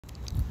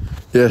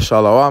Yes,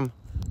 Shalom.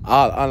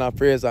 All honor,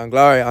 praise, and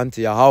glory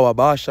unto Yahweh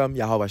Basham,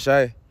 Yahweh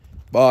Shai,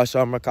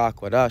 Basham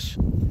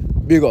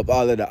Rakakwadash. Big up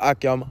all of the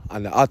Akyam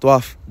and the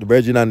Atwaf, the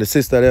brethren and the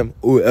sister them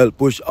who help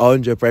push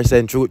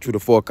 100% through the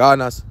four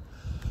corners.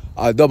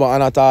 I'll double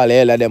honor to all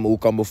of them who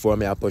come before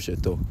me and push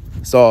it too.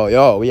 So,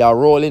 yo, we are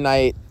rolling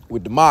night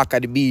with the mark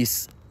of the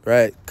beast,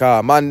 right?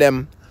 Cause man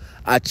them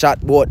a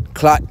chat about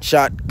clot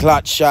shot,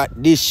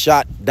 this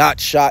shot,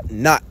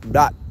 not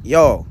that.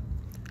 Yo,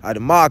 at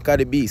the mark of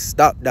the beast,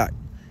 stop that.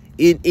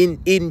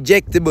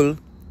 Injectable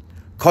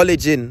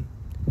collagen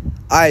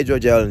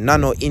hydrogel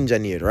nano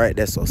engineered, right?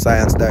 That's so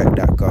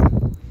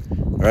science.com,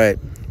 right?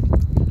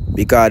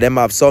 Because them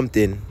have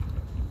something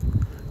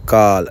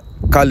called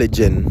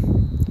collagen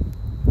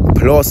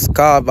plus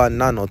carbon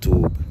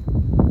nanotube,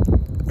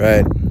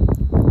 right?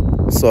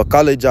 So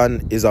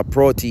collagen is a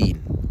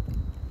protein,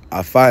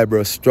 a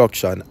fibrous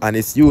structure, and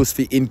it's used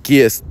to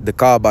encase the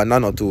carbon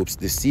nanotubes,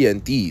 the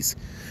CNTs,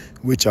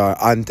 which are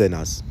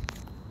antennas,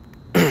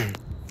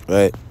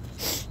 right?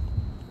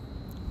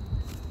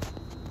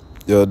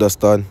 You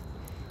understand?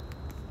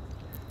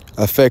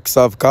 Effects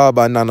of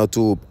carbon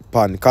nanotube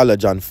upon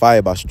collagen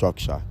fiber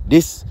structure.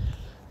 This,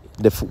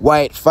 the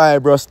white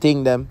fibrous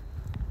thing them,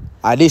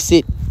 and this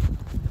it.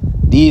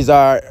 These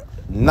are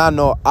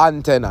nano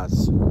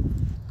antennas.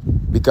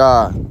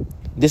 Because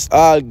this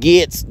all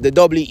gates the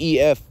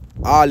WEF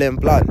all in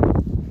plan.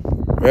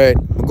 Right?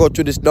 I go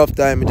through this enough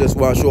time, I just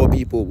want to show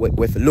people what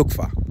to look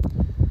for.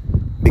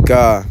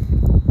 Because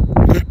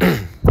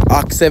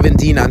Acts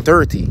 17 and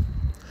 30.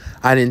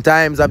 And in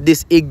times of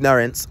this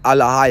ignorance,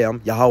 Allahayam,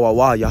 Yahweh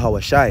Wa,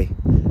 Yahweh Shai,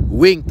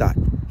 winked at.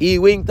 He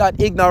winked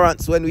at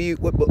ignorance when we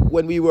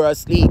were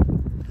asleep.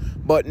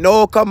 But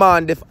no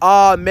command if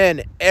all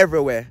men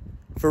everywhere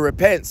for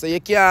repent. So you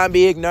can't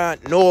be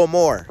ignorant no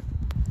more.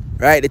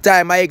 Right? The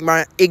time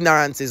of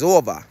ignorance is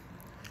over.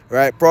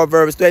 Right?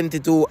 Proverbs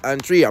 22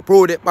 and 3.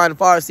 Approved it man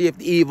far safe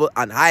the evil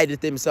and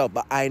hideth himself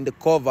behind the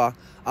cover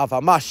of a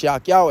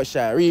Mashiach Yahweh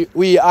Shai.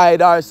 We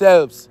hide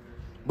ourselves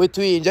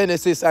between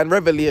Genesis and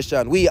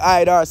Revelation. We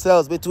hide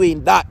ourselves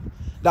between that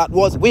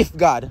was with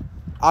God,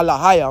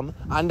 Allahayam,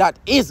 and that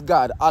is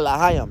God,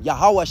 Allahayam,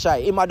 Yahweh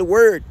Shai, him are the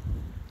word.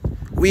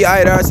 We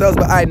hide ourselves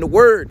behind the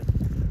word.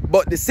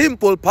 But the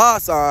simple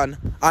pass on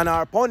and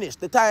are punished.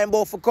 The time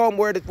both come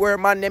where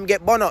man them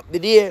get burn up. The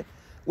day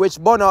which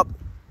burn up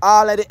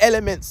all of the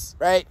elements,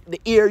 right? The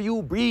air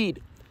you breathe,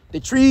 the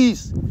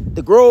trees,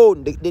 the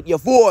ground, your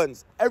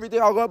phones, everything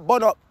are going to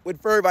burn up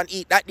with fervor and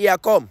eat. That day I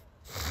come.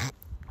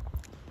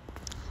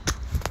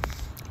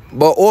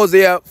 But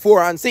Hosea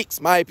 4 and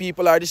 6, my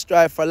people are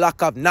destroyed for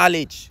lack of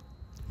knowledge.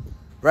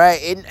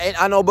 Right? And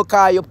I know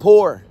because you're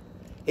poor.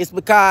 It's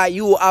because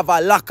you have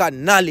a lack of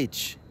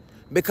knowledge.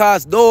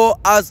 Because thou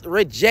hast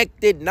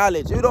rejected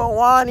knowledge. You don't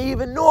want to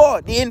even know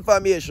the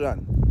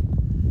information.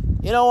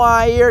 You don't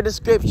want to hear the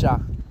scripture.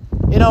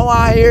 You don't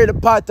want to hear the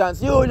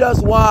patterns. You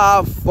just want to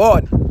have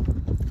fun.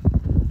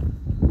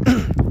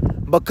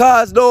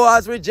 Because thou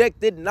hast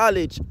rejected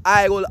knowledge,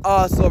 I will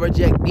also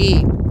reject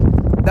thee.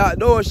 That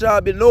there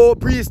shall be no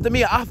priest to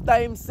me after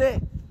him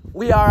say,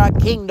 we are a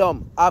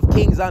kingdom of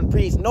kings and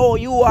priests. No,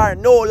 you are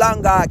no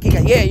longer a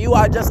king. Yeah, you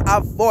are just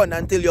have fun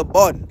until you're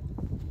born.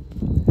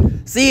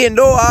 Seeing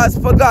thou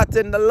hast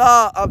forgotten the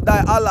law of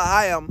thy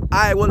Allahayam,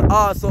 I will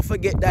also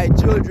forget thy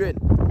children.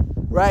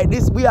 Right?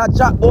 This we are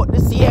chat about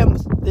the same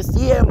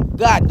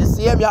God, the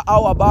same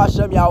Yahweh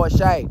Basham Yahweh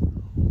Shai,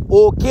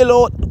 who kill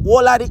out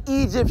all of the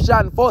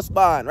Egyptian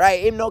firstborn. Right?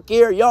 Him no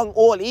care young,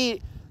 old, him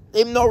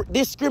no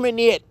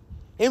discriminate.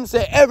 Him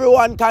say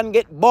everyone can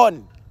get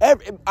born.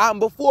 And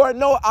before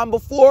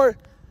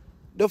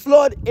the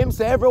flood, him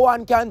say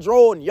everyone can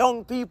drown.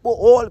 Young people,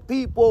 old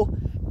people,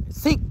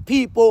 sick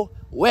people,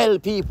 well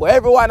people.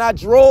 Everyone are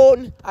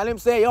drown. And him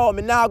say, yo,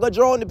 me now go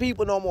drown the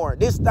people no more.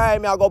 This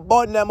time I go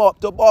burn them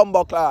up to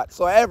bumbo clot.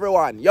 So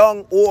everyone,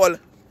 young, old,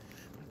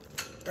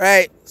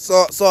 right?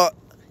 So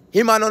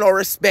him and no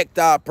respect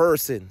our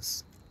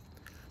persons.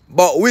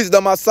 But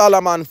wisdom of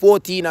Solomon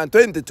 14 and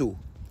 22.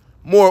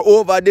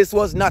 Moreover, this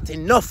was not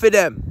enough for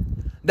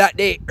them, that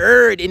they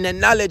erred in the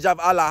knowledge of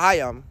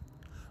Allahayam,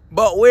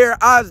 but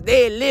whereas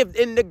they lived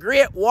in the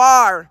great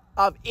war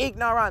of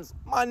ignorance.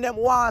 Man, them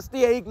want to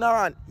stay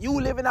ignorant.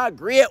 You live in a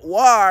great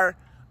war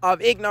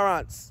of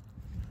ignorance.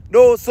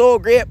 Those so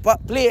great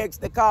plagues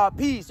they call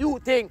peace. You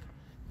think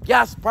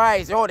gas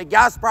price, yo, the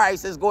gas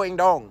price is going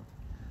down.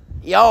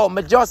 Yo,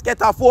 me just get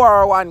a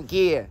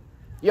 401k.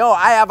 Yo,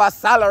 I have a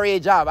salary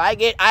job.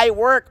 I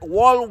work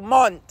all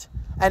month.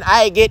 And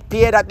I get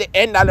paid at the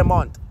end of the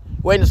month.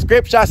 When the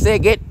scripture say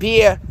get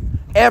paid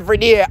every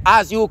day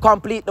as you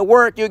complete the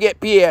work, you get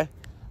paid.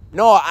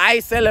 No,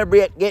 I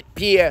celebrate get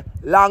paid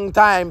long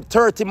time,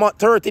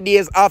 30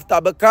 days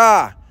after,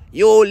 because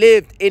you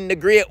lived in the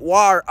great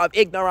war of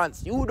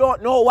ignorance. You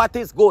don't know what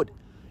is good.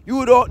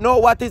 You don't know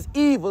what is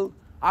evil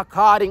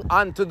according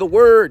unto the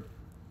word.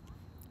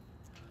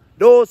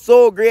 Those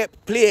so great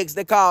plagues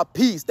they call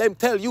peace, them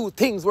tell you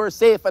things were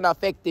safe and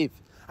effective.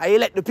 And you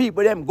let the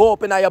people them go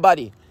up in your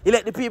body. You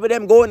let the people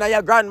them go in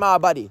your grandma's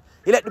body.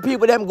 You let the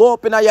people them go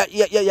up in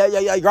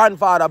your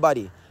grandfather's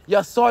body.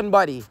 your son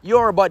body,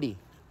 your body,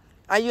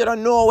 and you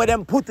don't know what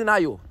them putting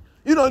on you.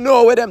 You don't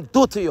know what them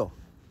do to you.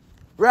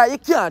 Right? You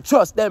can't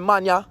trust them,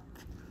 man, yeah.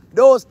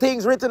 Those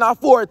things written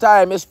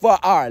aforetime is for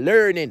our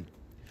learning.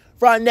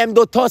 From them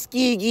do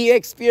Tuskegee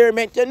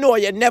experiment, you know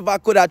you never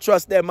could have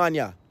trust them, man,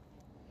 yeah.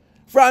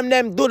 From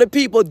them do the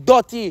people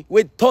dirty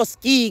with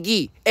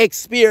Tuskegee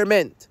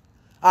experiment.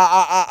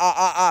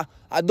 I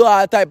do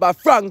all type of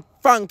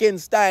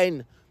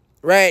Frankenstein,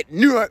 right?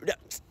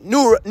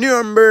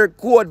 Nuremberg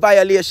code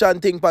violation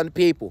thing for the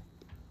people.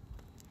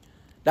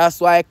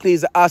 That's why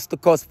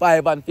Ecclesiasticus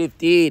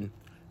 5:15.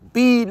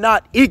 Be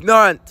not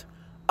ignorant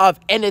of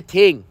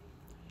anything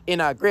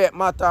in a great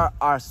matter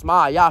or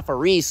small. You have to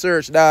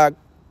research, dog.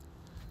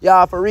 You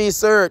have to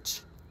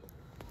research.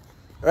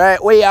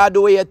 Right? What you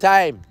do with your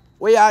time?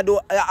 What you do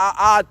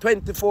all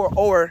 24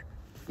 hours?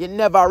 You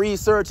never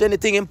research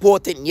anything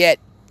important yet.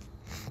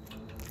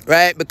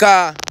 Right?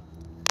 Because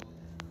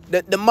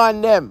the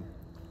man them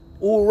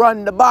who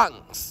run the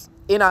banks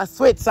in a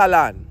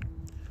Switzerland,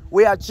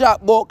 we are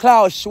chat about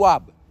Klaus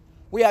Schwab.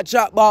 We are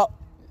chat about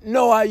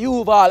Noah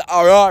Yuval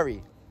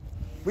Harari.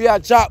 We are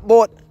chat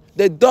about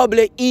the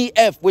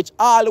WEF, which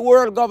all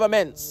world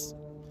governments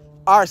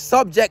are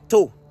subject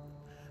to.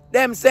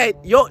 Them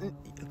said,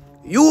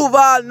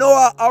 Yuval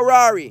Noah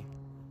Harari,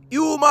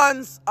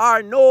 humans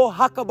are no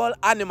hackable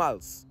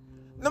animals.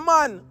 The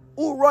man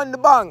who run the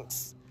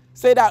banks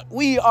say that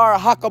we are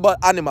hackable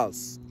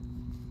animals.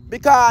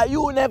 Because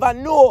you never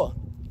know.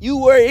 You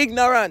were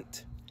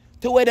ignorant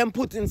to what them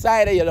put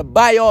inside of you, the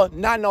bio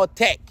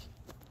nanotech.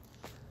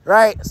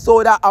 Right?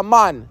 So that a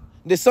man,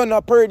 the son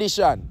of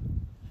perdition,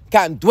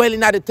 can dwell in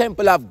the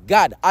temple of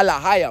God,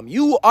 Allahayam.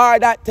 You are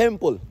that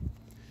temple.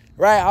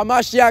 Right?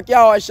 Hamashiach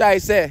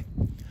Yahushai say,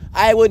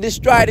 I will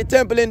destroy the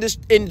temple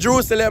in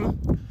Jerusalem,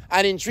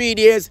 and in 3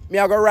 days, me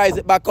I go rise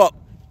it back up.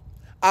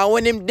 And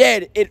when him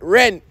dead, it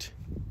rent.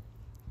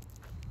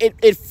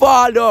 It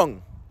fall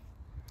down.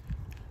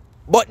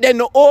 But then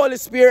the Holy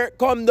Spirit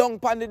come down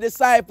upon the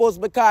disciples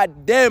because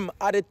them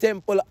are the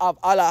temple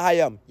of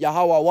Allahayam,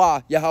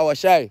 Yahweh, Yahweh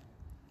Shai.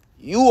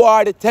 You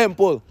are the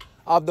temple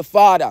of the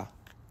Father,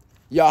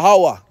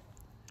 Yahweh.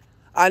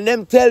 And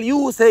them tell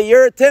you, say,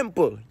 your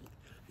temple.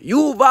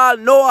 Yuval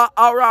Noah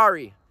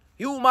Harari.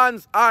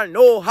 Humans are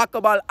no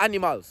hackable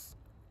animals.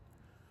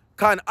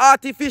 Can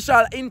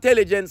artificial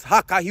intelligence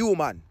hack a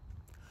human?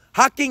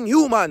 Hacking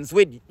humans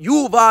with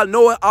Yuval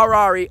Noah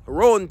Harari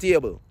round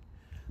table.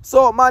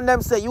 So man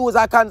them say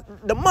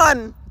the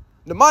man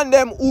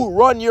them who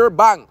run your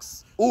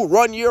banks, who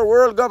run your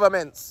world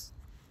governments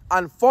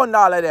and fund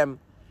all of them,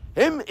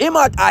 this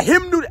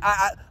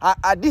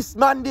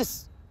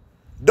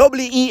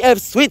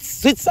WEF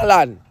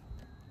Switzerland.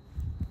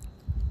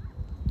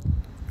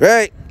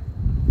 Right?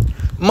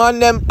 Man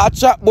them a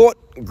chat about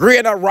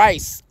grain of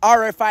rice,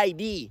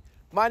 RFID.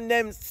 Man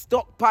them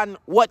stuck on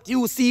what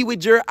you see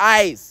with your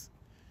eyes.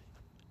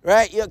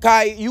 Right?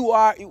 You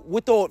are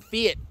without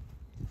faith.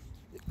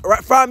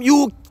 Right? From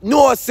you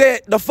know say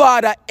the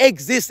Father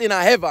exists in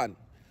a heaven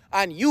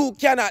and you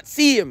cannot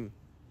see him.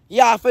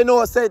 You have to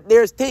know say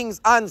there's things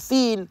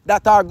unseen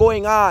that are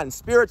going on.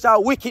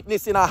 Spiritual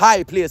wickedness in a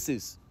high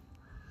places.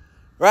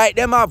 Right?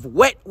 Them have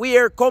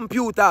wetware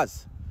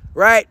computers.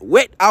 Right?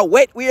 A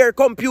wetware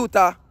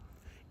computer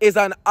is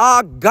an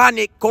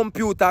organic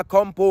computer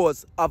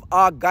composed of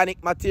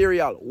organic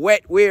material,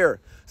 wetware,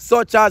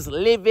 such as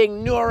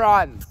living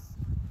neurons.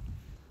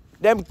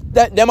 Them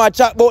are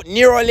chat about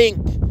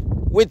Neuralink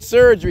with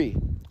surgery.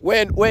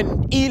 When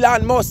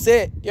Elon Musk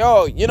say,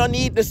 yo, you don't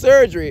need the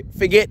surgery,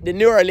 forget the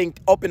Neuralink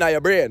up in your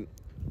brain.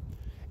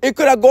 It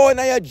could have gone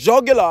in your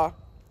jugular,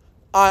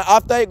 and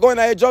after it going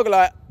in your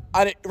jugular,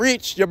 and it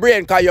reached your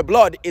brain because your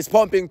blood is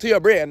pumping to your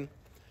brain,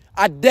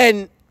 and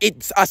then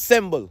it's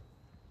assembled.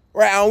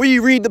 Right, and we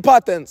read the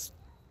patterns,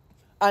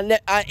 and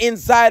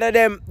inside of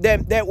them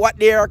what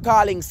they are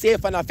calling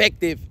safe and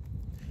effective,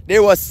 they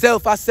were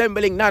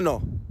self-assembling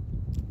nano.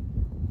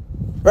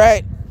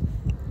 Right,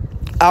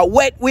 a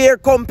wetware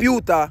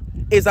computer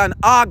is an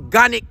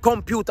organic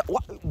computer.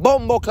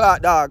 Bumbo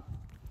clock, dog.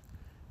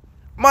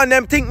 Man,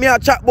 them think me a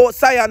chat about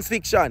science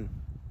fiction.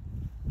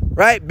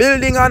 Right,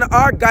 building an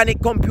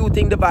organic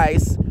computing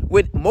device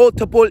with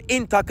multiple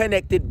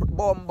interconnected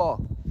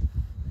bumbo.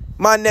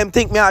 Man, them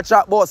think me a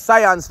chat about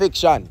science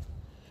fiction.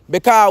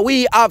 Because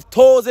we have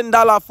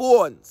 $1,000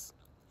 phones.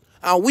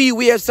 And we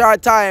waste our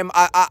time.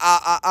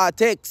 I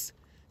text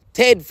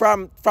Ted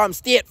from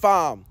State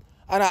Farm.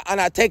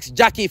 And I text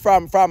Jackie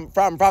from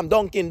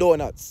Dunkin'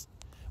 Donuts.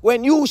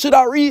 When you should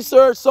have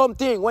researched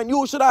something. When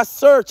you should have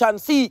searched and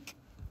seek.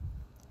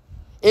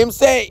 Him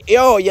say,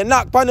 yo, you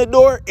knock on the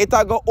door,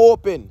 it'll go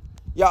open.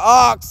 You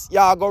ask,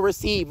 you'll go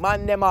receive.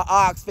 Man, them a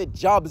ask for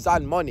jobs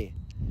and money.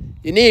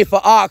 You need to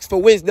ask for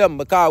wisdom,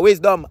 because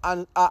wisdom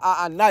and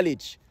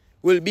knowledge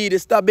will be the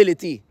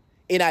stability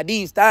in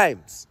these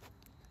times.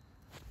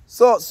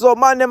 So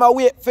man, them a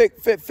wait for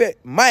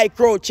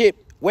microchip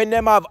when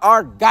them have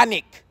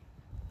organic.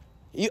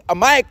 A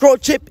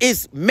microchip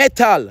is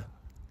metal,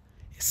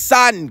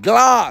 sand,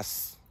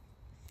 glass,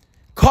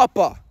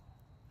 copper,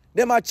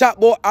 Them a chat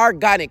about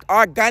organic.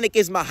 Organic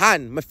is my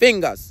hand, my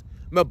fingers,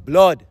 my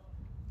blood,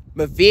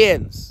 my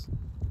veins.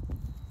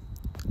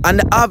 And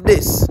they have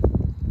this.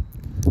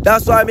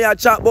 That's why me a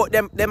chat about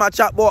them a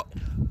chat about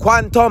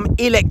quantum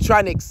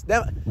electronics.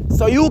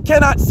 So you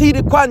cannot see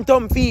the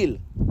quantum field.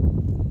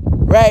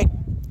 Right?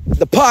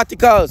 The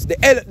particles,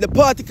 the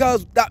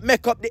particles that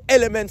make up the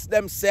elements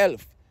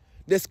themselves.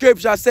 The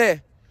scripture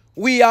say,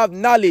 we have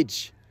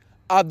knowledge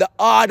of the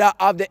order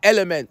of the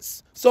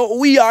elements. So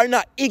we are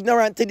not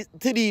ignorant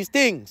to these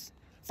things.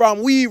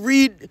 From we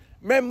read,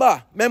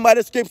 remember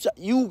the scripture,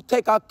 you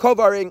take a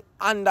covering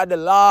under the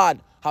Lord.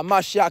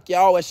 Hamashiach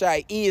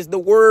Yahushai, he is the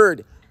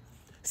word.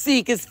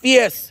 Seek his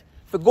face.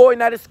 For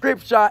going at the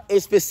scripture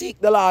is to seek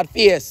the Lord's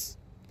face.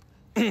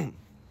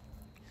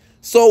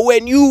 So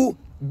when you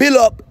build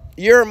up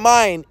your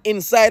mind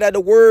inside of the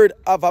word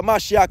of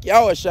Hamashiach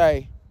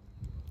Yahushai,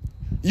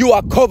 you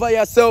are cover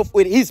yourself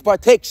with his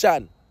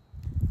protection.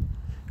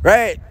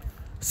 Right?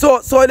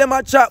 So them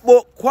a chat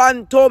about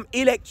quantum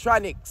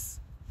electronics.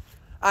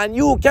 And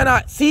you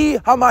cannot see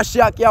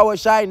Hamashiach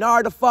Yahushai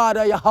nor the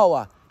Father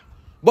Yahweh.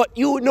 But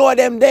you know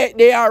them,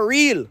 they are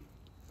real.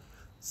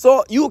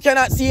 So you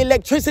cannot see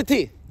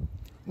electricity,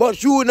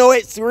 but you know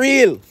it's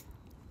real.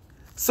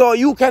 So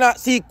you cannot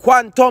see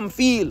quantum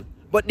field,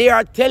 but they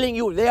are telling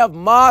you they have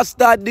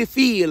mastered the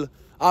field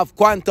of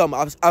quantum,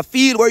 a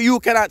field where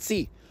you cannot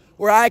see.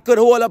 Where I could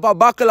hold up a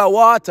bucket of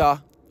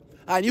water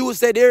and you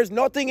say there's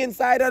nothing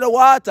inside of the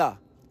water.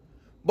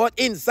 But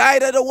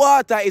inside of the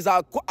water is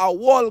a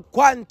whole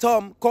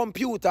quantum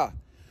computer,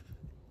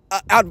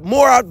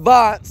 more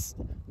advanced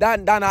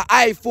than an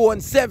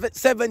iPhone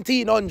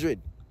 1700.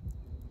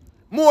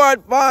 More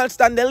advanced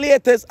than the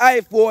latest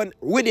iPhone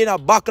within a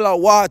bucket of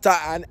water,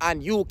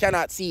 and you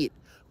cannot see it.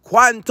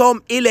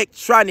 Quantum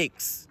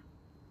electronics.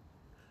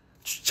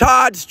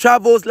 Charge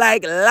travels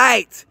like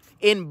light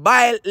in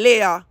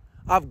bilayer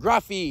of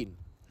graphene.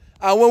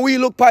 And when we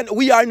look at,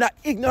 we are not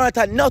ignorant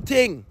of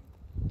nothing.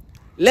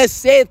 Lest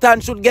Satan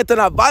should get an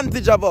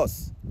advantage of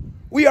us.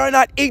 We are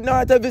not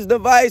ignorant of his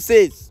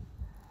devices.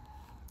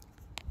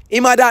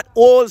 Him are that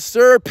old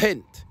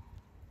serpent.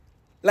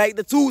 Like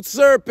the toothed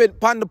serpent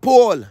upon the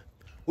pole.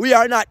 We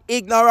are not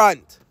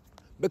ignorant.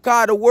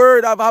 Because the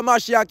word of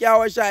Hamashiach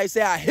Yahushai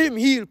say, him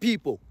heal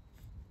people.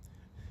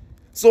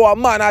 So a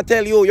man I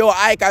tell you, yo,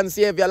 I can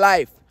save your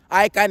life.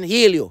 I can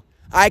heal you.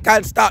 I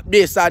can stop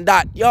this and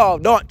that. Yo,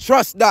 don't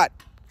trust that.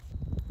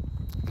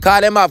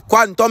 Because them have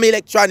quantum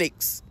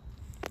electronics.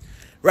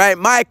 Right?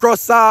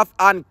 Microsoft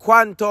and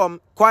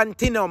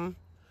Quantinuum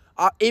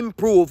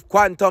improve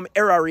quantum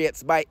error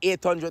rates by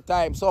 800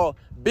 times. So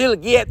Bill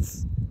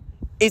Gates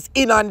is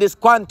in on this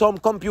quantum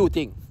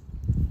computing.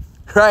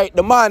 Right?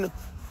 The man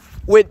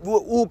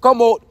who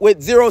come out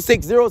with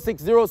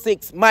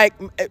 060606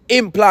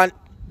 implant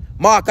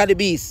mark of the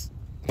beast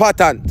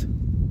patent.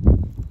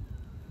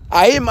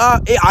 I him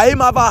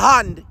have a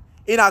hand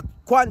in a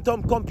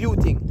quantum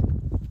computing.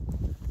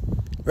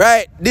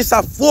 Right? This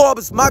a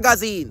Forbes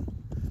magazine.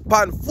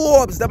 Pan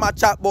Forbes them a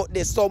chat about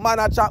this. So man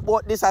a chat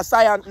about this a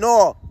science.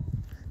 No.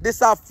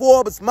 This a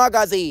Forbes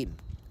magazine.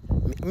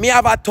 Me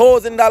have a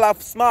 $1,000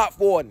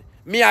 smartphone.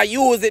 Me I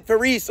use it for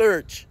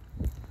research.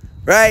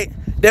 Right?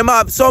 Them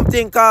have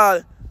something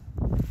called,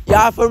 you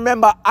have to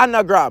remember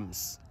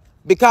anagrams.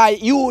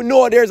 Because you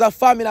know there's a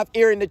famine of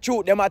hearing the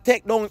truth. Them a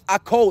take down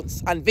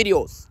accounts and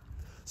videos.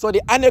 So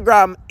the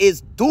anagram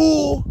is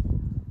do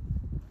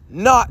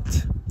not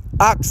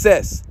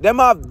access. Them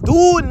have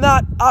do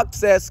not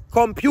access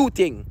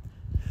computing.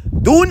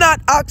 Do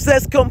not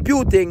access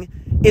computing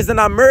is an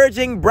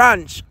emerging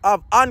branch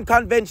of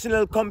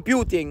unconventional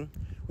computing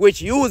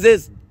which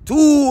uses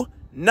do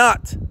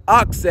not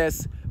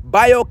access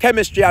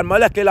biochemistry and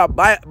molecular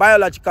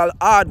biological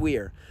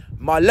hardware.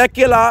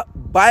 Molecular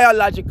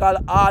biological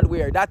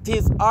hardware, that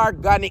is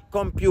organic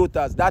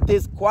computers, that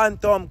is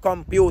quantum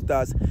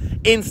computers,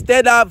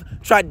 instead of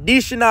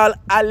traditional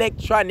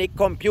electronic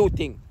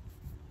computing.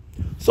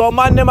 So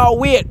man, them a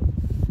wait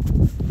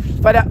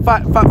for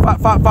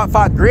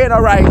grain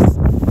of rice,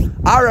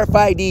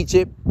 RFID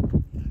chip.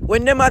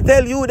 When them a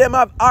tell you them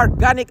have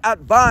organic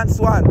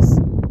advanced ones,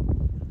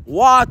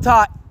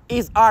 water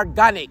is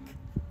organic,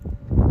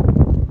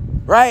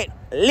 right?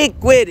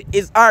 Liquid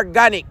is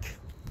organic.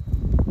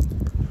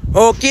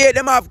 Okay,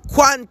 them have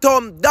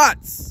quantum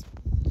dots,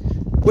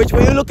 which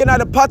when you're looking at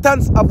the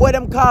patterns of what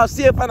them call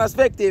safe and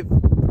effective,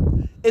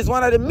 is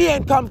one of the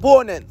main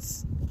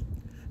components.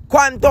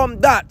 Quantum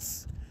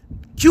dots,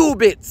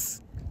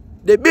 qubits,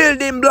 the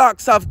building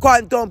blocks of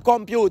quantum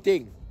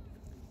computing.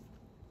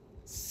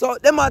 So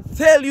them a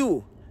tell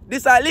you,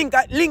 this a link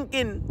at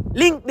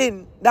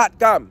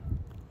LinkedIn.com.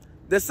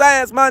 The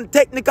science man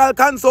technical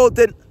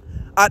consultant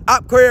at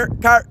App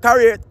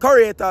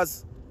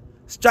Curators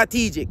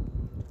Strategic.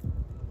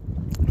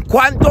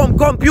 Quantum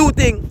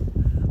computing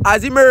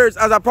has emerged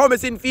as a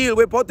promising field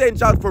with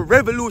potential for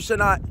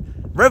revolutionize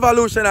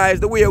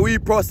the way we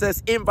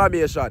process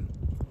information.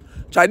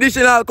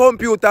 Traditional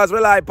computers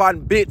rely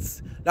upon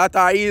bits that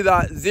are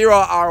either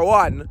 0 or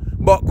 1,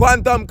 But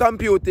quantum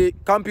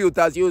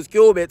computers use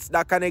qubits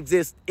that can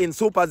exist in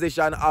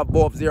superposition of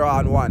both 0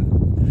 and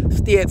 1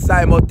 states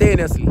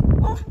simultaneously.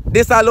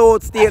 This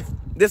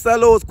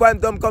allows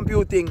quantum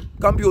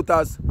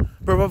computers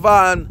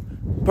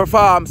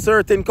perform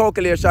certain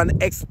calculation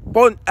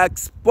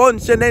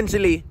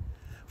exponentially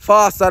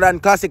faster than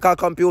classical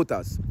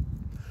computers.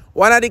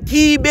 One of the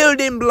key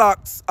building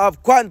blocks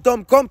of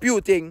quantum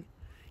computing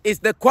is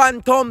the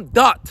quantum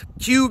dot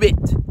qubit.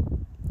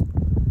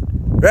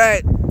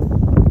 Right?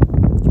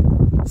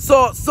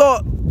 So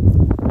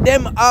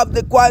them have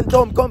the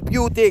quantum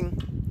computing,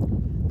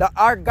 the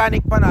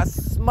organic on a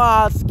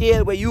small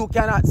scale where you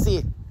cannot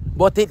see.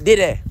 But it did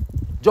it.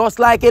 Just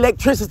like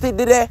electricity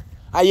did it,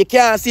 and you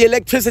can't see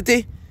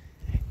electricity,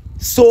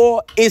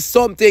 so is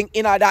something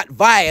in that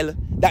vial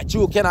that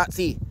you cannot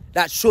see,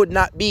 that should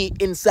not be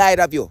inside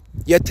of you.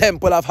 Your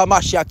temple of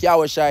Hamashiach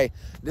Yahushai,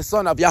 the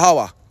son of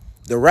Yahweh,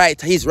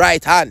 his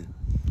right hand.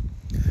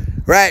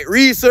 Right,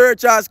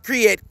 researchers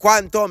create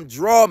quantum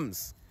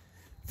drums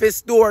to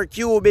store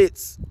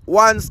qubits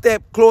one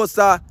step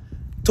closer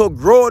to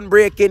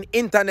groundbreaking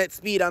internet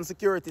speed and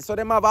security. So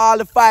them have all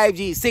the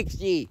 5G,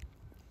 6G,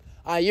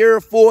 and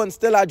your phone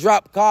still a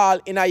drop call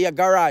in your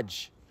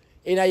garage,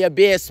 in your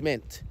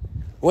basement,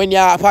 when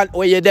you're up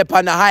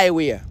on the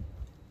highway.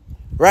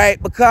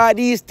 Right? Because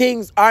these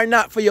things are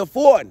not for your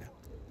phone.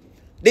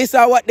 These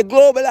are what the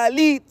global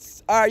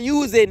elites are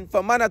using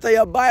for monitor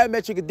your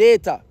biometric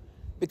data.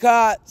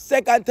 Because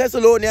 2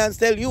 Thessalonians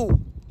tell you,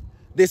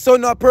 the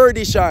son of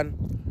perdition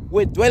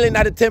will dwell in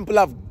at the temple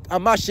of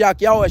Hamashiach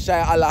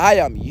Yahushai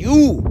Alahayam.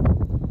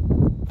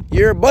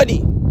 Your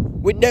body,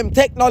 with them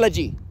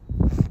technology.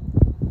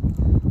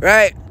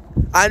 Right?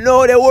 I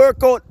know they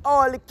work out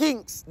all the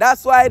kinks.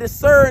 That's why the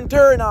CERN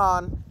turn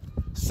on.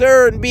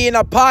 CERN being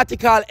a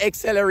particle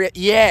accelerator.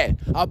 Yeah,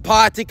 a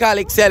particle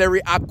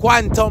accelerator, a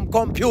quantum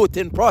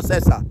computing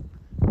processor.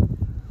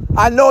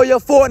 I know your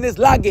phone is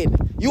lagging.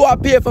 You are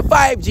paying for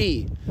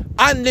 5G,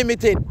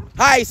 unlimited,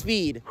 high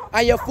speed,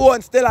 and your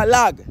phone still a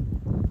lag.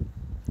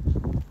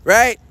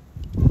 Right?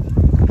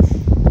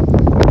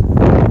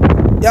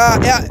 Yo.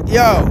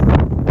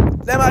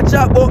 Let me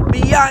chat about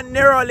beyond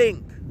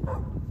Neuralink.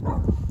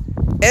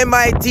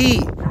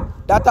 MIT,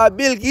 that are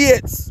Bill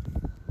Gates.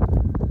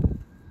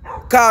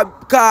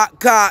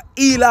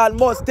 Elon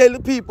Musk tell the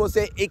people,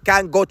 say it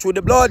can go through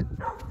the blood.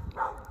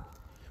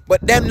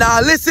 But them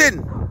now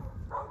listen.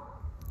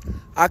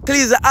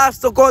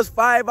 Ecclesiastes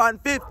 5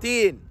 and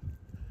 15.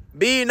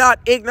 Be not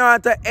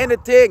ignorant of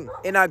anything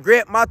in a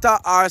great matter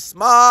or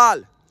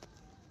small.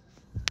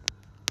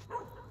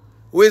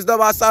 Wisdom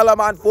of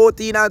Solomon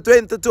 14 and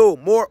 22.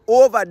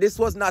 Moreover, this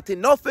was not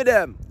enough for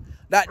them,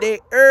 that they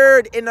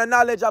erred in the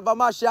knowledge of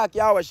Hamashiach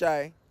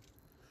Yahushai.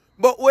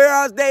 But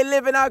whereas they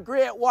live in a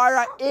great war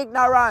of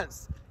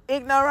ignorance,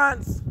 ignore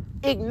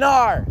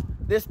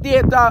the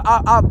state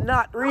of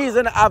not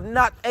reason, of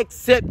not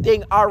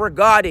accepting or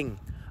regarding.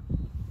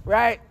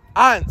 Right?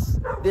 Ants,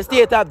 the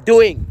state of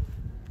doing.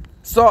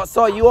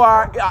 So you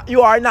are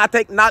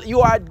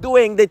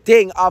doing the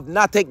thing of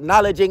not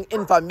acknowledging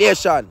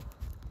information.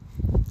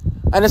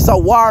 And it's a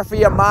war for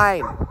your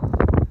mind.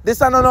 This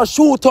is not a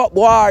shoot-up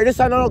war. This is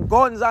not a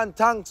guns and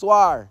tanks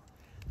war.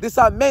 This is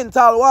a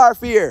mental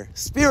warfare,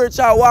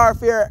 spiritual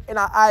warfare in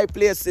our high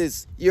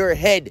places. Your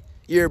head,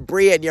 your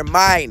brain, your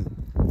mind.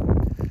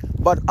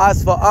 But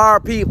as for our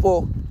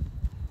people,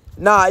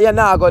 nah, you're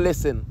not going to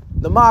listen.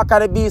 The mark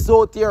of the beast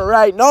out here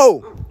right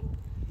now.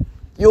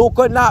 You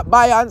could not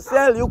buy and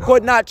sell. You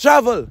could not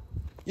travel.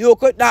 You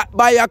could not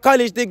buy a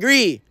college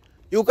degree.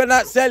 You could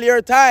not sell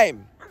your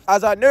time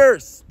as a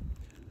nurse.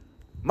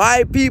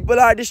 My people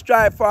are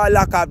destroyed for a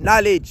lack of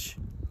knowledge.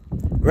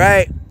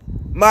 Right?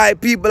 My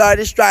people are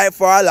destroyed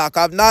for a lack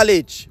of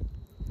knowledge.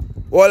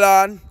 Hold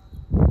on.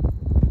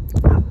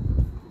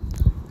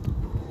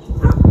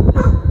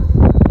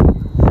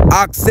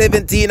 Acts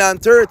 17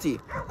 and 30.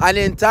 And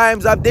in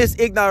times of this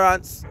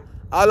ignorance,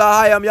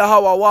 Allahayam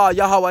Yahweh wa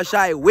Yahweh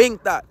Shai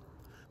winked at.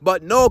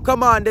 But no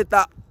commanded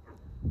that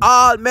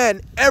all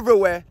men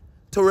everywhere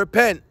to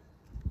repent.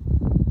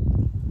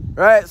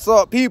 Right?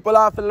 So people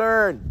have to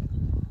learn.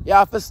 You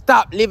have to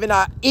stop living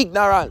in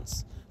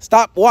ignorance.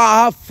 Stop want to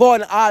have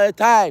fun all the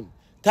time.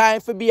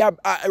 Time for be a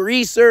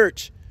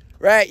research.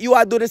 Right? You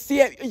are do the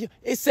same.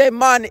 It say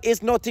man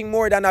is nothing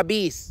more than a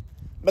beast.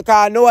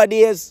 Because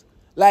nowadays,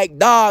 like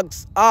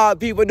dogs, all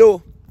people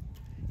do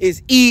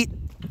is eat,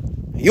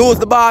 use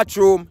the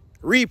bathroom,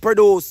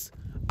 reproduce,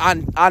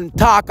 and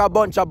talk a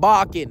bunch of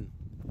barking.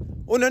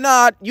 You do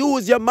not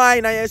use your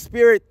mind and your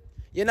spirit.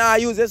 You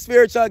not use your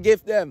spiritual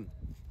gift them.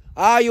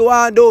 All you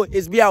want to do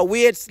is be a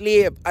wage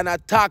slave and a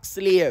tax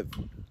slave.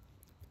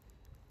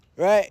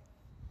 Right?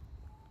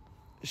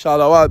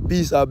 Inshallah,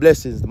 peace and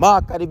blessings. The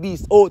mark of the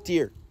beast out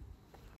here.